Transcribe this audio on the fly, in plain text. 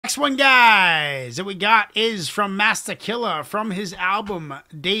Next one, guys, that we got is from MASTA KILLA from his album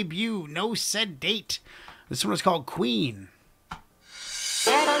debut, No Said Date. This one is called Queen.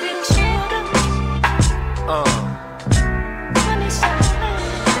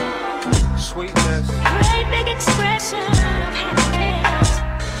 Sweetness. Great big expression of happiness.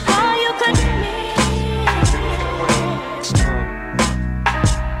 All you could need.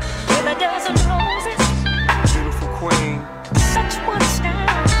 With a dozen roses. Beautiful queen. Such one style.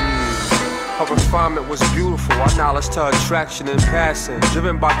 Her refinement was beautiful. I acknowledged her attraction in passing.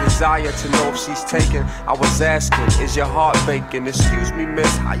 Driven by desire to know if she's taken. I was asking, is your heart vacant? Excuse me,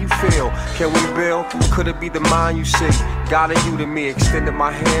 miss, how you feel? Can we build? Could it be the mind you see? Guided you to me, extended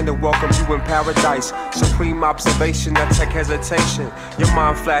my hand and welcomed you in paradise. Supreme observation that take hesitation. Your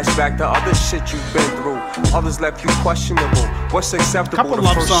mind flashed back to other shit you've been through. Others left you questionable. What's acceptable? The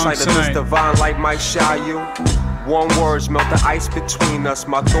first sight of this divine light might shy you. Warm words melt the ice between us.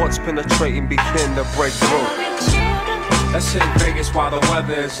 My thoughts penetrate and begin to break through. Let's hit Vegas while the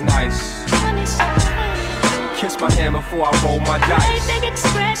weather is nice. Kiss my hand before I roll my dice. Great big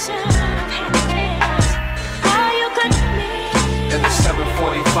expression of happiness. All you could need. In the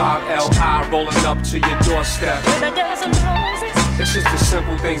 745 Li rolling up to your doorstep. With a dozen roses. It's just the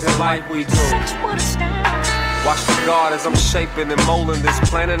simple things in life we do. Such one style. Watch the guard as I'm shaping and molding this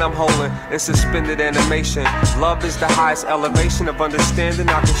planet I'm holding in suspended animation. Love is the highest elevation of understanding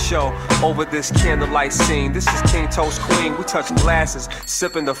I can show over this candlelight scene. This is King Toast Queen. We touch glasses,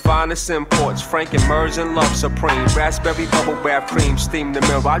 sipping the finest imports. Frank immersion, love supreme. Raspberry bubble bath cream, steam the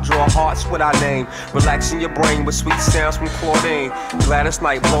mirror. I draw hearts with our name, relaxing your brain with sweet sounds from Claudine. Gladys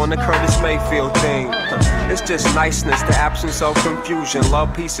Knight blowing the Curtis Mayfield theme. It's just niceness, the absence of confusion.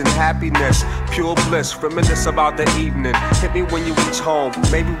 Love, peace, and happiness, pure bliss. Reminisce about the evening. Hit me when you reach home.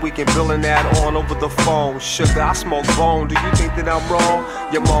 Maybe we can bill and add on over the phone. Sugar, I smoke bone. Do you think that I'm wrong?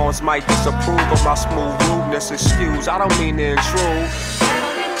 Your moms might disapprove of my smooth rudeness. Excuse, I don't mean to intrude.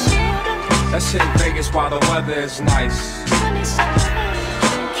 Let's hit Vegas while the weather is nice.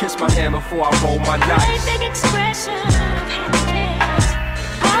 Kiss my hand before I roll my dice. Great big expression of happiness.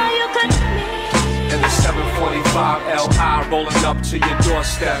 All you could need. In the 745 Li rolling up to your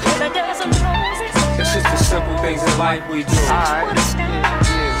doorstep. With a dozen roses. It's just the simple things in life we do. Alright,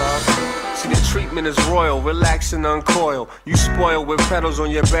 yeah, love. See, the treatment is royal, relax and uncoil. You spoil with petals on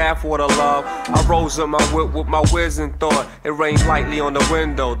your bathwater, love. I rose up my whip with my wisdom thought. It rained lightly on the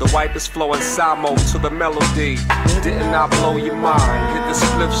window. The wipers flowing side-mo to the melody. Didn't I blow your mind? Hit the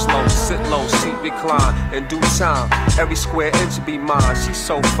split slow, sit low, seat recline. In due time, every square inch be mine. She's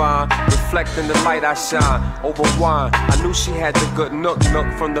so fine, reflecting the light I shine. Over wine, I knew she had the good nook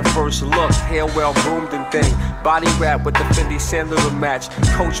from the first look. Hair well groomed and thing. Body wrap with the Fendi sandal to match.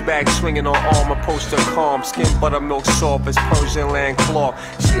 Coach bag swinging on arm, approach her calm. Skin buttermilk soft as Persian land cloth.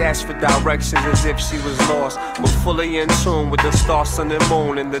 She asked for directions as if she was lost, but fully in tune with the star, sun, and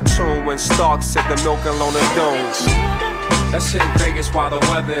moon. In the tune when Stark said the milk and loan of domes. Let's hit Vegas while the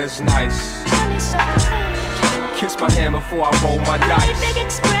weather is nice. Kiss my hand before I roll my dice. Great big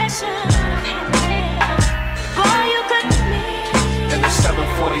expression of happiness. All you could need. In the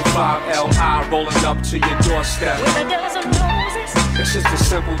 745 Li rolling up to your doorstep. With a dozen roses. It's just the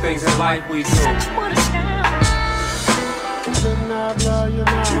simple things in life we do. Such one style.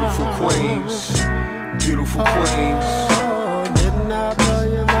 Beautiful queens, beautiful queens, beautiful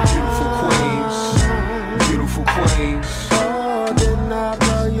queens, beautiful queens.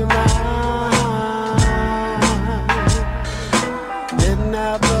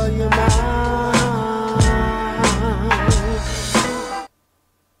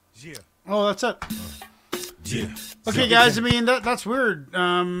 Oh, that's it. Yeah. Okay, guys, I mean, that's weird.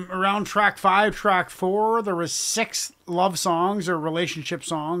 Around track 5, track 4, there was 6 love songs or relationship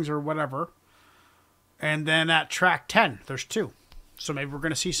songs or whatever. And then at track 10, there's 2. So maybe we're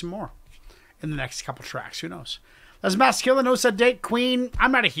going to see some more in the next couple tracks. Who knows? That's MASTA KILLA, No Said Date, Queen.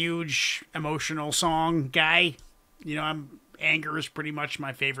 I'm not a huge emotional song guy. You know, anger is pretty much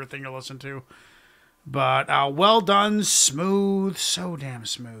my favorite thing to listen to. But well done, smooth, so damn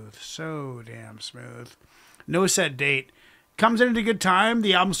smooth, so damn smooth. No Said Date comes in at a good time.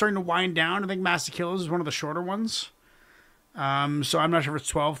 The album's starting to wind down. I think MASTA KILLA is one of the shorter ones. So I'm not sure if it's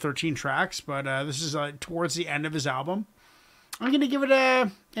 12, 13 tracks, but this is towards the end of his album. I'm going to give it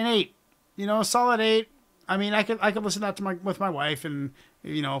an 8. You know, a solid 8. I mean, I could listen to that with my wife, and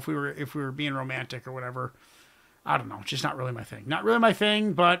you know, if we were being romantic or whatever. I don't know, just not really my thing. Not really my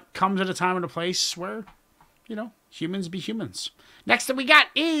thing, but comes at a time and a place where, you know, humans be humans. Next that we got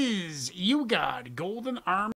is You Got Golden Arm.